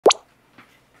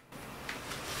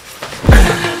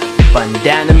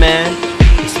Bandana Man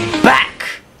is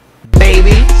back,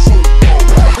 baby.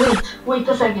 Wait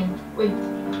a second. Wait.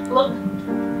 Look.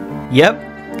 Yep,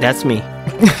 that's me.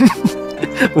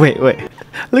 Wait.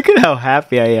 Look at how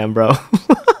happy I am, bro.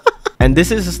 And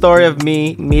this is the story of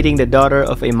me meeting the daughter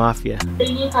of a mafia.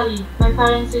 In Italy, my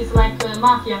parents is like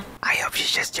mafia. I hope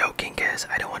she's just joking, guys.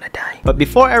 I don't want to die. But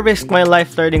before I risk my life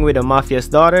flirting with a mafia's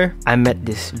daughter, I met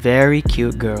this very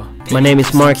cute girl. My name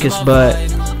is Marcus, but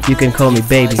you can call me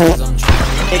baby.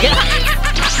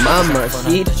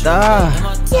 Mamacita.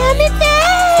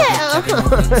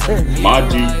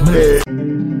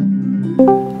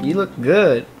 You look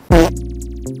good.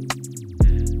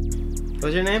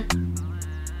 What's your name?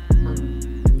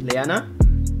 Liana?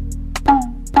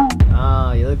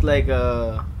 Ah, you look like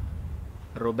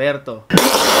Roberto.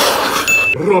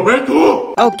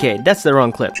 Roberto? Okay, that's the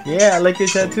wrong clip. Yeah, I like your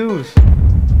tattoos.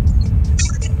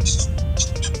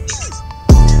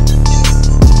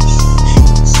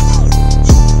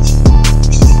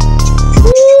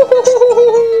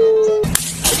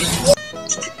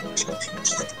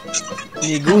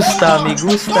 Me gusta, me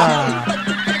gusta.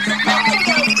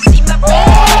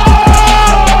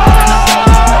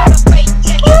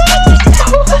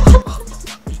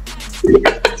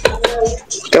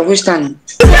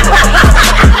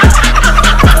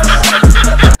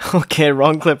 Okay,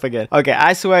 wrong clip again. Okay,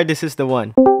 I swear this is the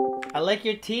one. I like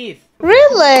your teeth.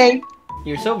 Really?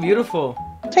 You're so beautiful.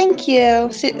 Thank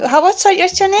you. So, what's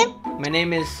your name? My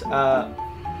name is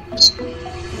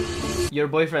your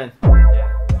boyfriend.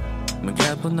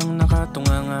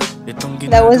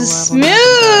 That was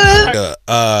smooth.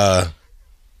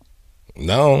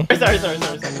 No. Sorry.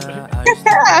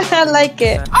 I like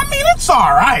it. I mean, it's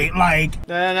alright, like.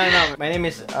 No. My name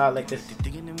is like this.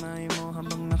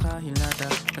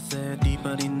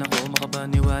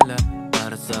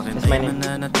 That's my name.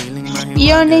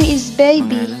 Your name is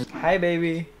Baby. Hi,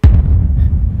 baby.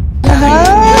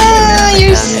 Ah,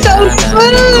 you're so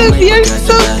smooth. You're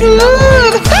so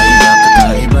smooth.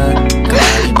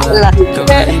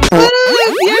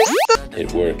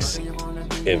 It works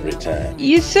every time.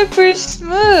 You're super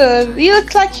smooth. You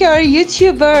look like you're a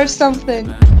YouTuber or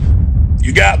something.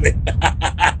 You got me.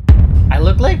 I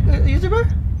look like a YouTuber?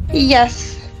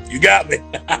 Yes. You got me.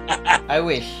 I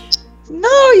wish.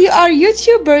 No, you are a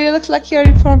YouTuber. You look like you're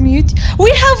from YouTube.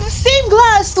 We have the same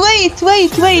glass. Wait.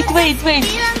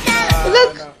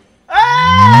 Look.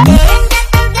 Ah!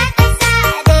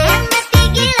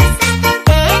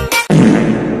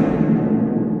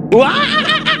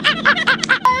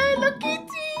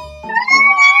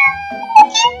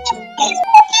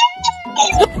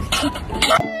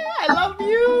 I love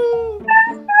you.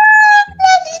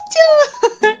 Love you too.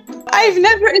 I've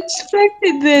never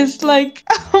expected this. Like,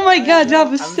 oh my god, you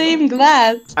have the same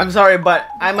glass. I'm sorry, but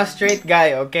I'm a straight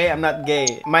guy, okay? I'm not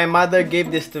gay. My mother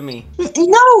gave this to me.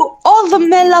 No, all the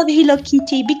men love Hello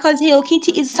Kitty because Hello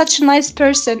Kitty is such a nice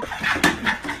person.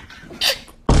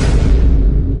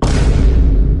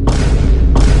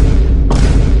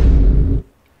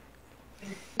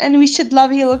 And we should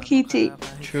love Hello Kitty.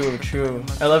 True.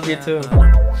 I love you too.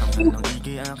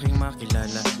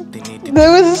 That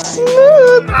was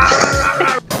smooth.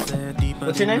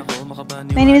 What's your name?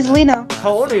 My name is Lina. How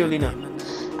old are you, Lina?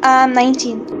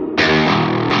 19.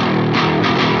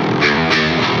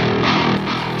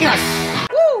 Yes!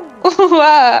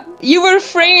 Wow. You were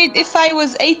afraid if I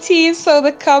was 18 so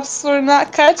the cops will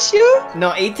not catch you?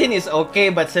 No, 18 is okay,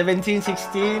 but 17,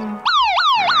 16...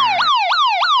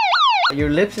 Your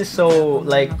lips is so,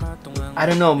 like, I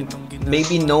don't know,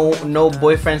 maybe no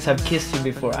boyfriends have kissed you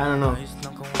before, I don't know.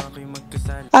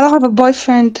 I don't have a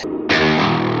boyfriend.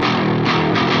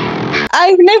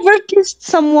 I've never kissed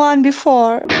someone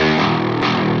before.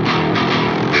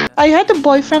 I had a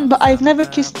boyfriend but I've never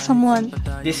kissed someone.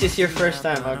 This is your first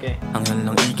time, okay.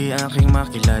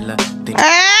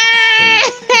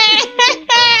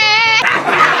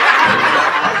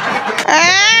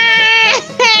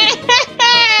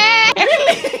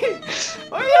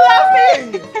 Why are you laughing?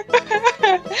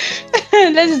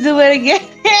 Let's do it again.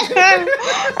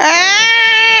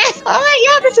 Oh my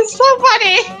god, this is so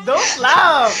funny. Don't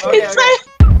laugh. Okay,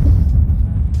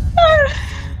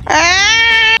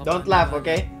 Okay. Don't laugh,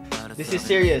 okay? This is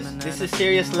serious. This is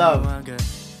serious love.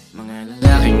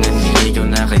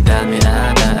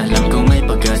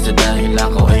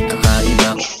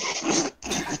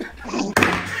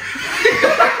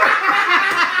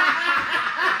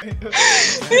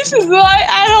 This is why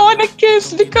I don't want to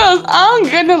kiss, because I'm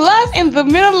gonna laugh in the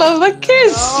middle of the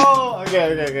kiss. Oh,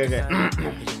 okay.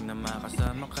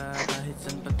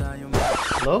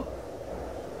 Hello?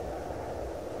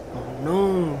 Oh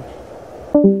no.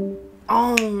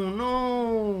 Oh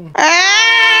no.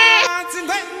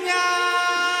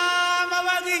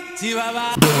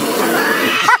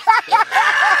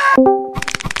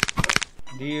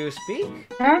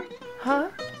 Huh? Huh?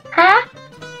 Huh?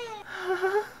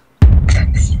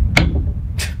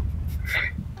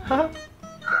 Huh?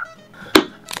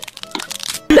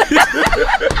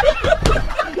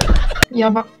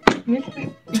 Ya bak.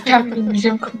 Ben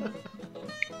bilmeyeceğim.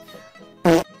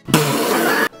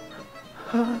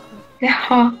 Ne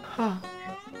ha? Huh.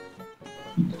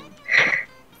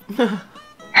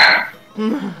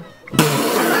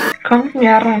 Kamu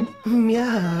yaran.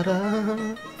 Miara.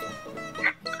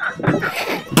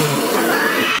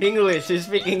 English. You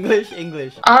speak English?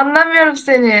 English. Anlamıyorum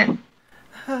seni.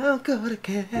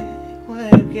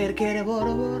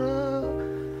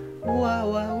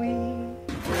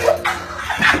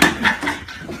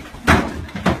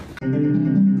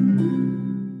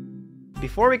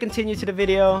 Before we continue to the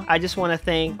video, I just want to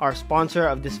thank our sponsor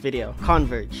of this video,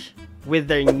 Converge, with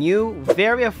their new,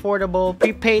 very affordable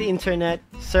prepaid internet,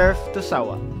 Surf to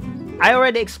Sawa. I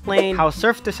already explained how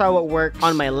Surf to Sawa works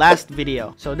on my last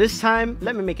video, so this time,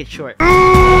 let me make it short.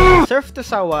 Surf to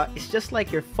Sawa is just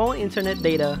like your phone internet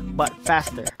data, but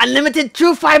faster. Unlimited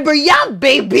true fiber, yeah,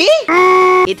 baby!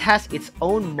 It has its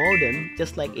own modem,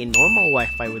 just like a normal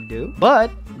Wi-Fi would do,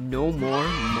 but no more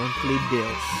monthly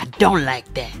bills. I don't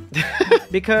like that.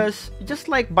 Because just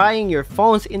like buying your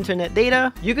phone's internet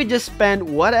data, you could just spend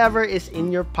whatever is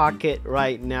in your pocket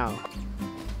right now.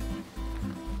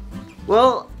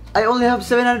 Well, I only have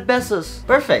 700 pesos.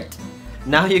 Perfect.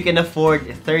 Now you can afford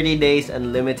 30 days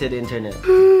unlimited internet.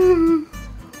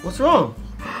 What's wrong?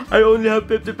 I only have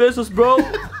 50 pesos, bro.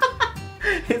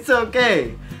 It's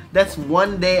okay. That's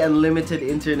 1 day unlimited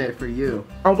internet for you.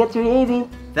 I got 380.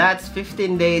 That's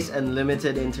 15 days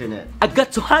unlimited internet. I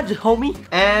got 200, homie.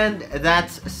 And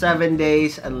that's 7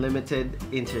 days unlimited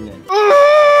internet.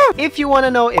 If you want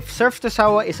to know if Surf to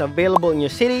Sawa is available in your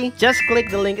city, just click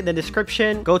the link in the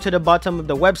description, go to the bottom of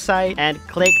the website, and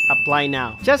click apply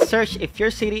now. Just search if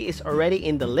your city is already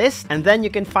in the list, and then you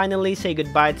can finally say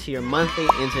goodbye to your monthly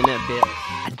internet bill.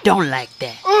 I don't like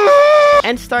that.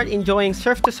 And start enjoying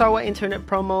Surf to Sawa internet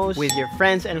promos with your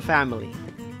friends and family.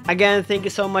 Again, thank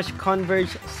you so much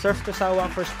Converge Surf to Sawa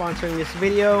for sponsoring this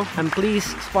video, and please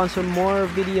sponsor more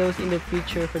videos in the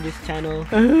future for this channel.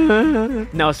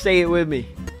 Now say it with me.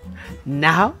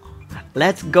 Now,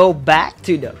 let's go back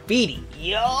to the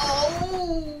video.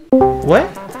 What?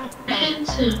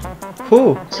 Handsome.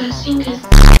 Who? Just think it's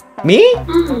Me?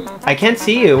 I can't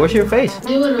see you. Where's your face?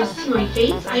 Do you wanna see my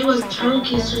face? I was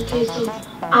drunk yesterday, so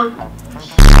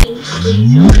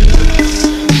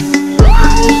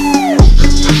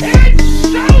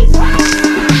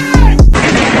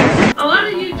what are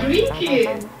you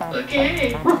drinking?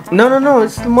 Okay. No,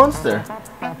 it's the monster.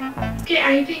 Okay,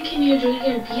 I'm thinking you're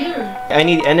drinking beer. I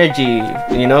need energy,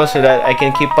 you know, so that I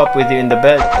can keep up with you in the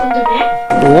bed. On the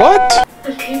bed? What?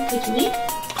 Asleep with me?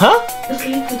 Huh?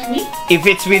 Asleep with me? If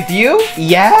it's with you?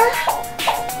 Yeah?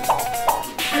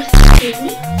 Asleep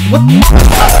with me?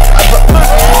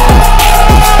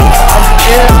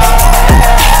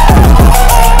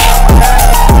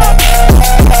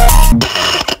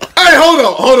 Hey, hold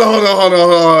on.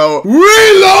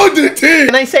 Reload the team.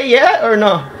 Can I say yeah or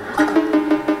no?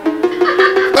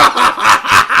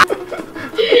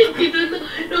 You don't know.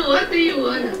 No, what do you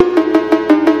want?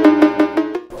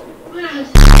 Wanna have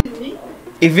sex with me?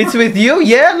 If it's with you,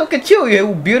 yeah, look at you.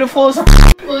 You're beautiful.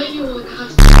 Why you wanna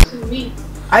have sex with me?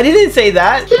 I didn't say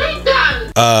that. Say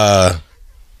that!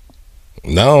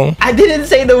 No. I didn't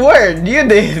say the word. You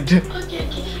did. Okay.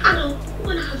 I don't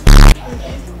wanna have sex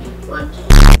with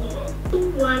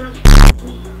you. Wanna f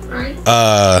me, right?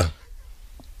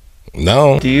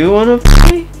 No. Do you want to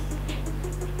f me?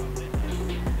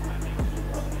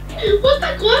 What's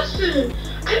that question?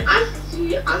 I asked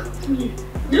you, asked me.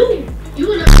 No, you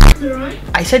wanna f me, right?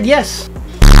 I said yes.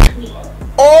 F me.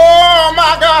 Oh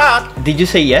my God. Did you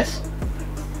say yes?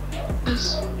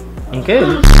 Yes. Okay. I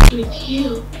wanna f with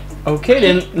you. Okay,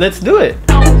 then let's do it.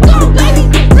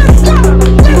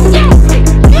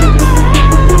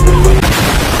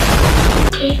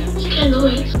 Okay, you can do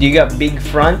it. Do you got big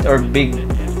front or big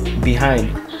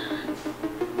behind?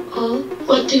 Oh,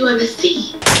 what do you wanna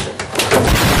see?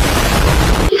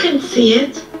 You can see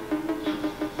it.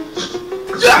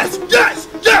 Yes.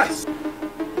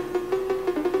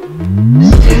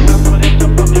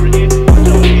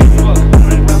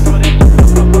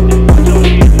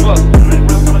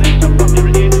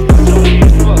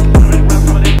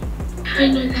 I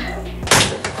know that.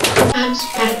 I'm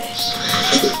Spanish.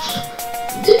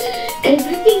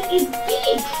 Everything is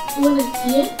big. You wanna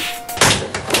see it?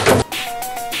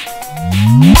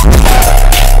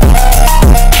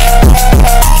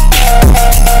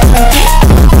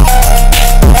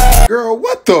 Girl,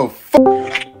 what the f?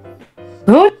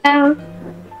 Go down.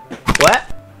 What?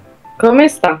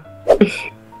 You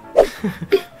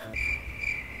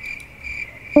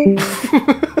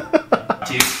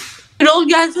don't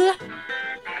get it?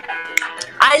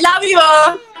 I love you.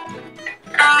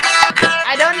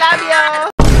 I don't love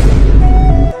you.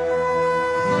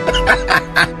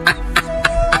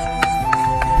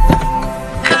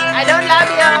 I don't love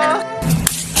you.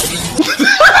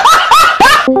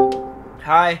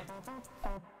 Hi.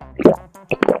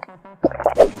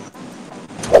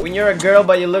 When you're a girl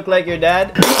but you look like your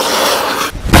dad.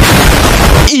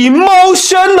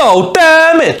 Emotional,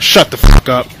 damn it! Shut the fuck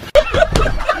up.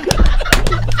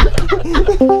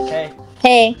 Hey,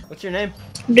 Hey, what's your name?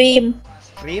 Dream.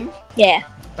 Rim? Yeah.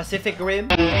 Pacific Rim?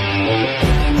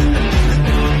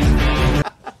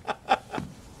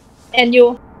 And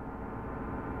you?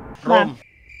 Rom.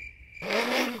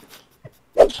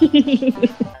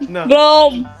 No.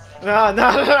 Rome. No.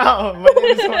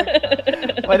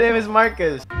 My name is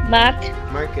Marcus. Mark.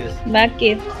 Marcus.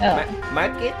 Market. Oh.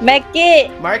 Market? Mackie.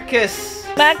 Marcus.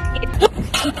 Market.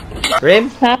 Rim?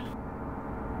 Huh?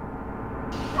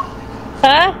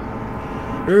 Huh?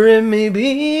 Rim, maybe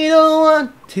you don't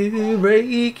want to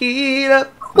break it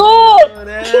up. Good. Don't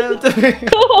have to be-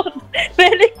 Good.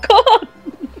 Very good.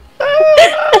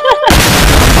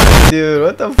 Dude,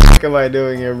 what the fuck am I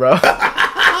doing here, bro?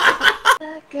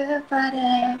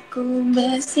 Kepadaku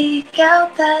meski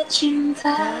kau tak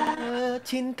cinta.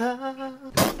 Cinta.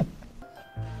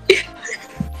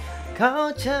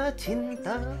 Kau tak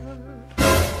cinta.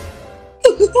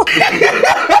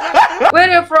 Where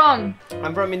are you from?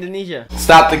 I'm from Indonesia.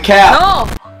 Stop the cap!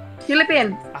 No.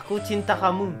 Philippines. Aku cinta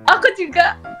kamu. Aku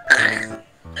juga.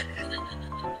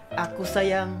 Aku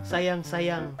sayang. I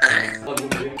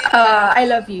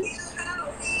love you.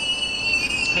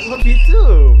 I love you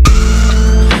too.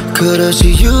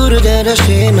 그릇이 이유를 대려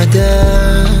심하다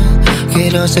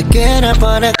그래서 꽤나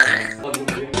뻔해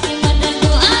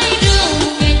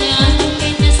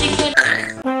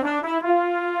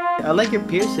I like your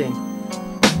piercing.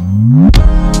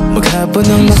 Maghapon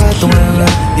ang makatunganga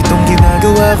itong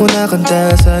ginagawa ko na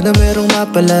kanta sana merong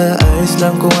mapala ayos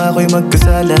lang kung ako'y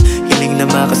magkasala hiling na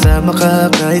makasama ka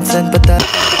kahit saan pata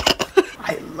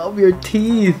I love your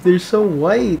teeth. They're so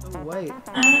white.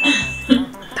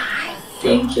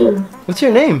 Thank you. What's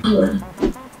your name?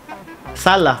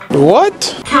 Sala. What?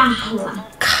 Kahla.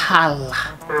 Kala.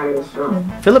 Where are you from?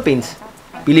 Philippines.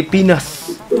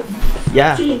 Pilipinas.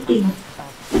 Yeah. Philippines.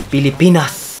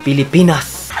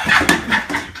 Pilipinas.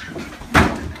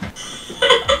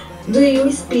 Do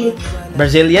you speak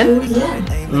Brazilian? Korean?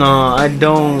 No, I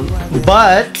don't.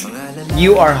 But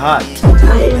you are hot.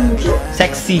 I am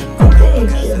Sexy.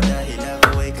 Thank you.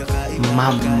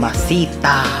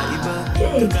 Mamacita.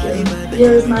 Thank you.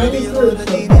 Your smile is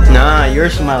beautiful. Nah, your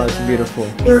smile is beautiful.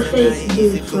 Your face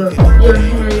is beautiful. Your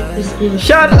hair is beautiful.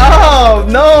 Shut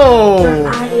up! No! Your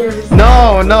eyes.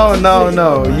 No.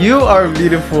 You are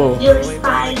beautiful. Your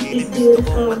spine is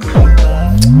beautiful.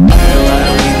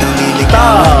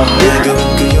 Stop! gagawin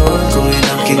ko yun kung yun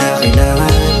ang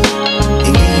kinakailangan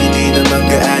hindi na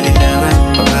mag-aalinlangan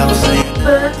pangako sa'yo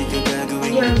But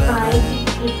your vibe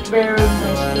is very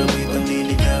nice.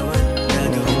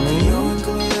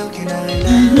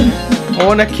 I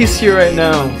wanna kiss you right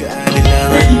now.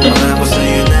 Pangako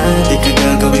sa'yo na di ka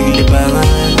gagawing libangan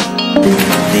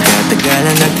di ka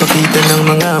tagalan nagpakita ng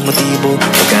mga motibo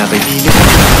pagkakaibigan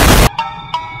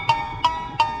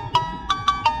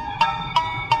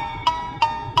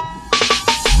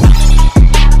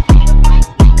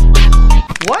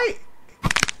Why?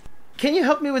 Can you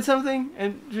help me with something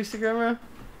and fix the camera?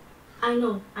 I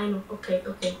know. Okay.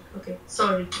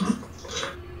 Sorry.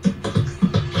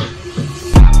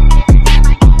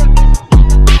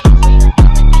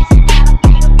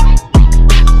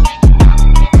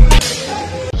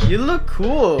 You look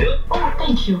cool. Oh,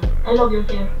 thank you. I love your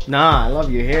hair. Nah, I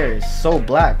love your hair. It's so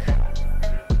black.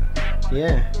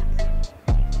 Yeah.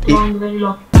 Long, very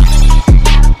long.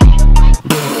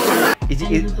 Is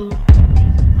And it? you do.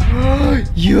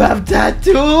 You have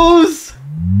tattoos.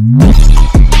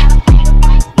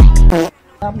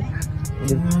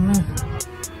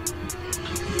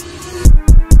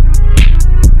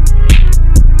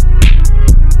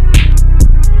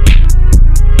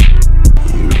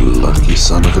 You lucky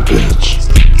son of a bitch.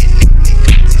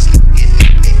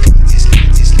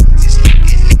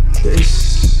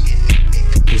 This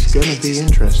is gonna be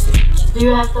interesting. Do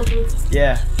you have tattoos?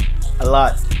 Yeah, a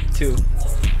lot too.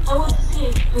 I want to see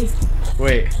it, please.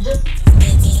 Wait. Just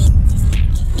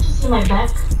see my back.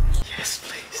 Yes,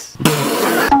 please.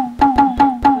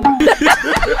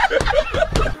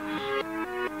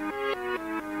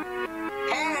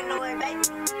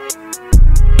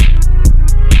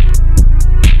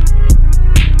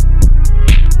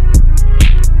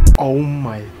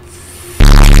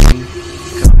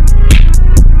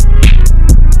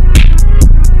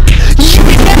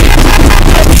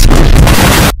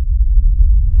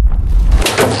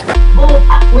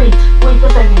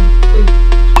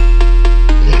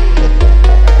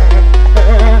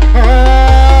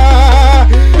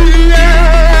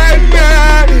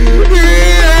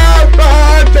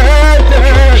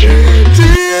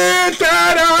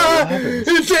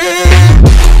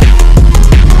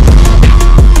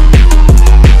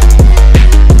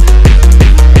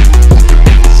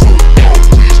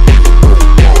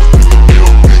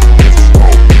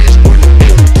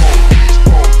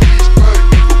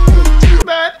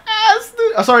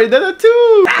 sorry, the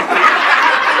tattoo.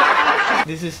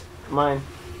 This is mine.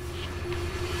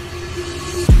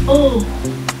 Oh.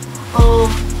 Oh.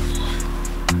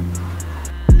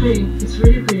 Pretty. It's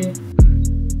really pretty.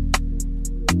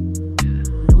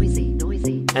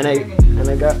 And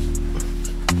I got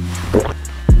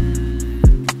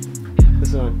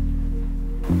this one.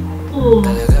 Oh.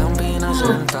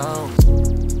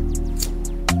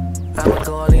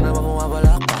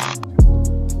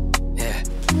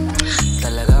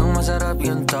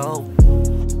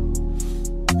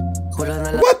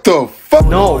 What the fuck?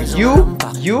 No, you,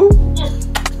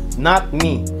 not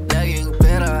me. No,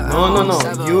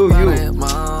 you.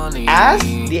 Ass?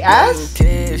 The ass?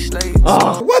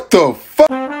 Oh. What the fuck?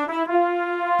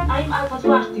 I'm a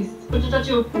tattoo artist. For the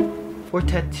tattoo. For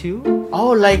tattoo?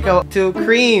 Oh, like a to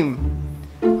cream.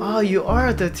 Oh, you are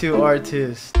a tattoo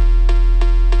artist.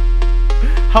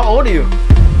 How old are you?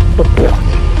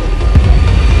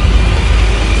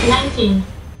 19.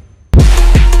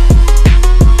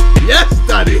 Yes,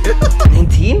 daddy.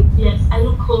 19? Yes, I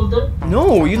look older.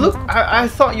 No, you look. I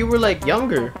thought you were like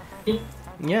younger.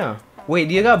 Yeah. Wait,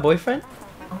 do you got a boyfriend?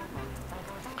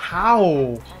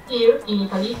 How? Here in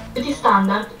Italy, beauty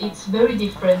standard it's very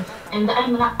different, and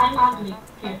I'm ugly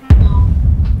here.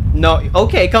 No.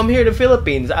 Okay, come here to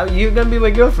Philippines. You're gonna be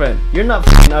my girlfriend. You're not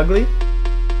f***ing ugly.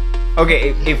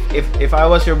 Okay, if I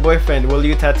was your boyfriend, will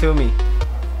you tattoo me?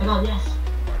 Oh my God, yes.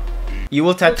 You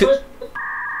will tattoo.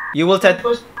 You will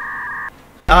tattoo.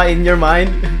 In your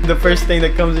mind, the first thing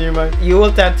that comes in your mind. You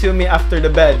will tattoo me after the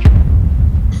bed.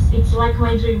 It's like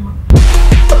my dream.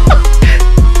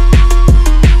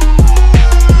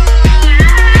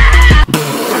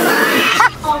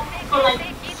 For like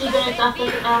cigarette after.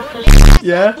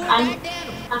 Yeah. I'm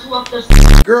tattoo after.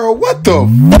 Girl, what the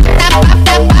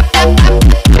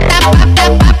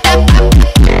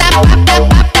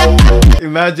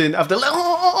Imagine after.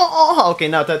 Okay,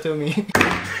 now tattoo me.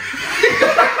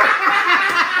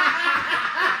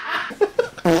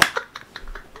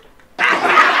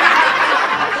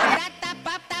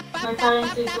 My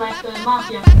parents is like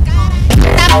MAFIA.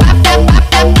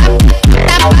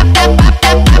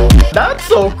 That's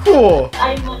so cool.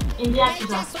 I'm in the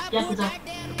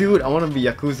Yakuza. Dude, I want to be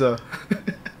Yakuza.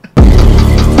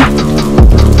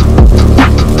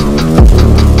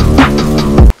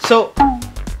 So,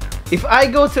 if I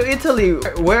go to Italy,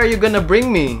 where are you gonna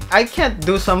bring me? I can't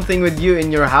do something with you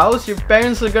in your house. Your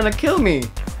parents are gonna kill me.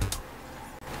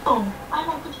 Oh, I'm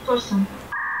a good person.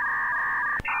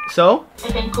 So? I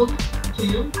can cook to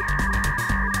you.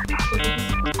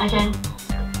 I can.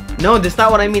 No, that's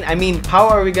not what I mean. I mean, how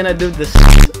are we gonna do this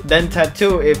then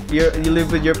tattoo if you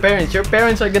live with your parents? Your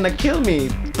parents are gonna kill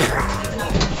me.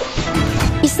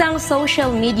 Isang social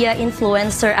media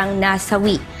influencer ang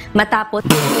nasawi matapos.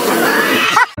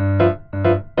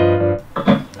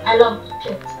 I love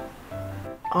kids.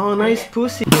 Oh, nice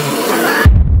pussy.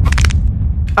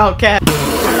 Oh, cat.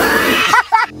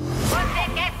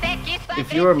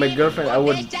 If you were my girlfriend, I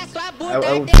would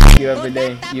fuck you every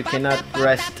day. You cannot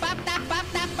rest.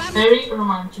 Very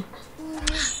romantic.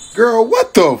 Girl,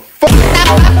 what the fuck?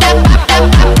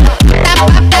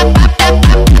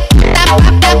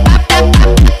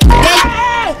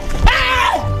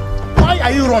 Why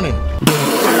are you running?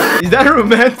 Is that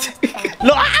romantic?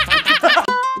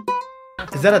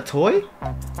 Is that a toy?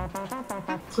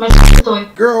 It's my toy.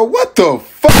 Girl, what the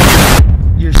fuck?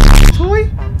 Your toy?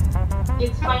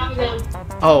 It's my uncle.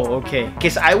 Oh, okay.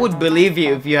 Cause I would believe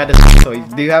you if you had a toy.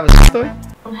 Do you have a toy? I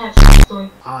don't have a toy.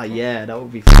 Ah, yeah, that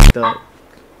would be fucked up.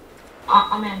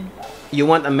 A man. You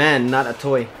want a man, not a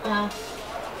toy.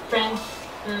 Friend.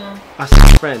 A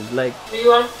friend, like.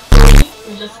 You are sorry,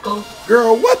 you just go.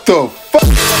 Girl, what the fuck?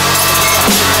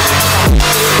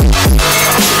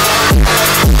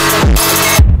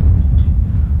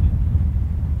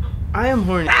 I am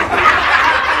horny.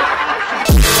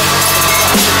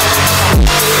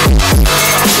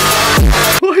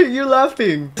 Why are you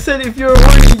laughing? I said if you're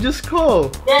horny, just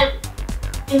call. Yeah,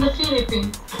 in the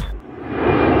Philippines.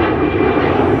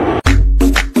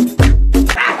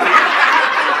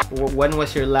 When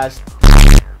was your last?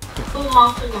 2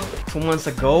 months ago. 2 months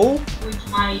ago? With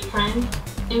my friend,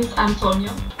 named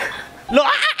Antonio. No.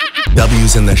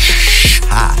 W's in the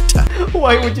shot.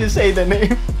 Why would you say the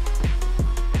name?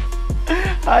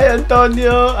 Hi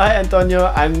Antonio. Hi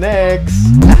Antonio. I'm next.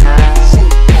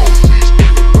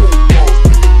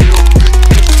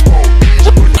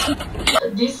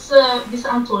 This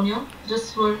Antonio,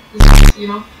 just for this, you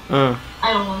know.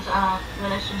 I don't want a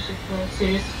relationship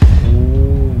serious.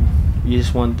 Ooh, you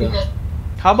just want to. Because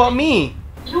how about me?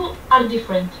 you are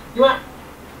different. You are.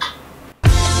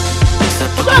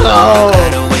 Oh.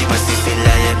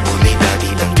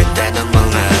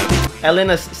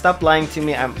 Elena, stop lying to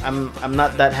me. I'm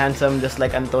not that handsome, just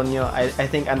like Antonio. I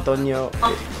think Antonio.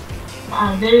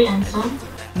 Very handsome.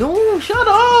 No, shut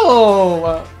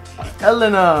up,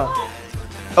 Elena.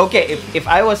 Okay, if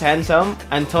I was handsome,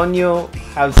 Antonio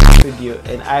has sex with you,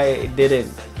 and I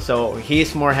didn't. So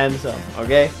he's more handsome.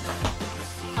 Okay.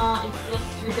 It's just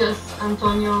because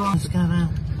Antonio.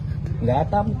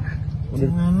 Gatam.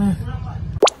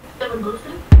 Have a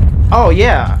girlfriend? Oh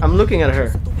yeah, I'm looking at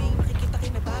her.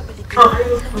 Oh, are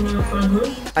you looking for a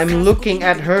girl? I'm looking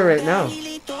at her right now.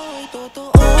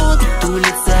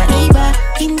 Tulad sa iba,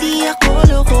 hindi ako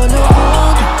loko-loko.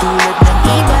 Tulad ng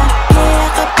iba, kaya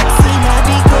kapag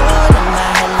sinabi ko na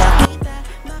mahal na kita,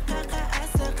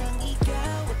 makakaasa kang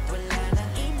ikaw at wala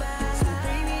nang iba. So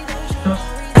baby,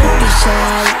 don't be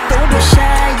shy, don't be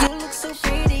shy. You look so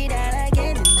pretty that I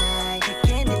can't deny, I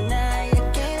can't deny, I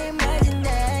can't imagine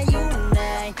that you and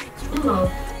I. No.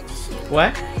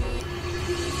 What?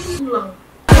 No.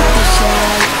 Don't be shy,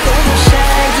 don't be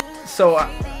shy. So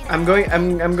I'm going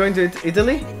to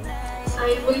Italy?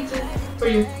 I waited for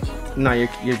you. No,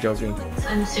 you're joking.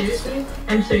 I'm serious.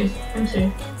 I'm serious.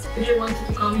 If you wanted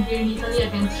to come here in Italy, I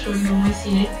can show you my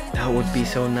city. That would be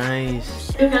so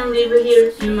nice. You can live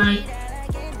here in my.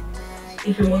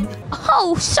 If you want.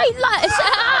 Oh, say less.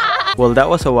 Well, that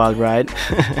was a wild ride.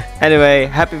 Anyway,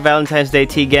 happy Valentine's Day,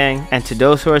 T-Gang. And to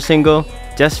those who are single,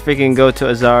 just freaking go to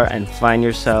AZAR and find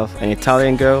yourself an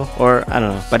Italian girl, or I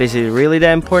don't know. But is it really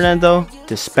that important though,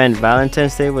 to spend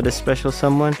Valentine's Day with a special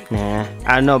someone? Nah,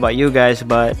 I don't know about you guys,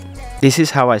 but this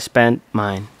is how I spent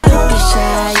mine. Don't be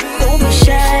shy, don't be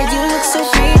shy. You look so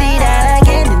pretty that I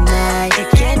can't deny, I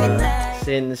can't deny.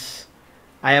 Since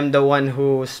I am the one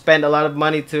who spent a lot of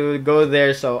money to go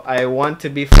there, so I want to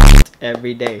be f***ed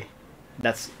every day.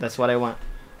 That's what I want.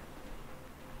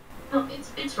 No,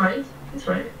 it's right. It's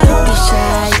right. Don't be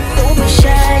shy, don't be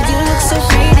shy. You look so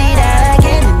pretty that I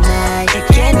can't deny, I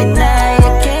can't deny,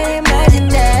 I can't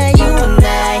imagine that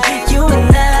you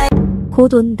and I.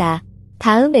 곧 온다.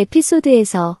 다음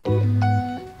에피소드에서.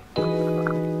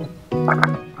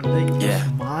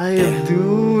 Smile,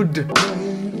 dude.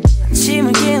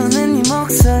 아침을 깨우는 네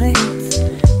목소리,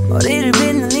 머리를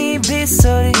빗는 네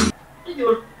빗소리.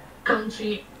 Your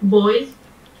country boys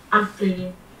are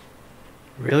pretty.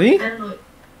 Really? I don't know.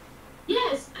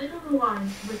 Yes, I don't know why,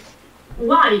 but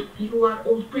why you are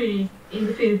all pretty in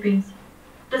the Philippines?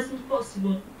 That's not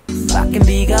possible. 밖엔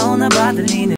비가 오나 봐 들리는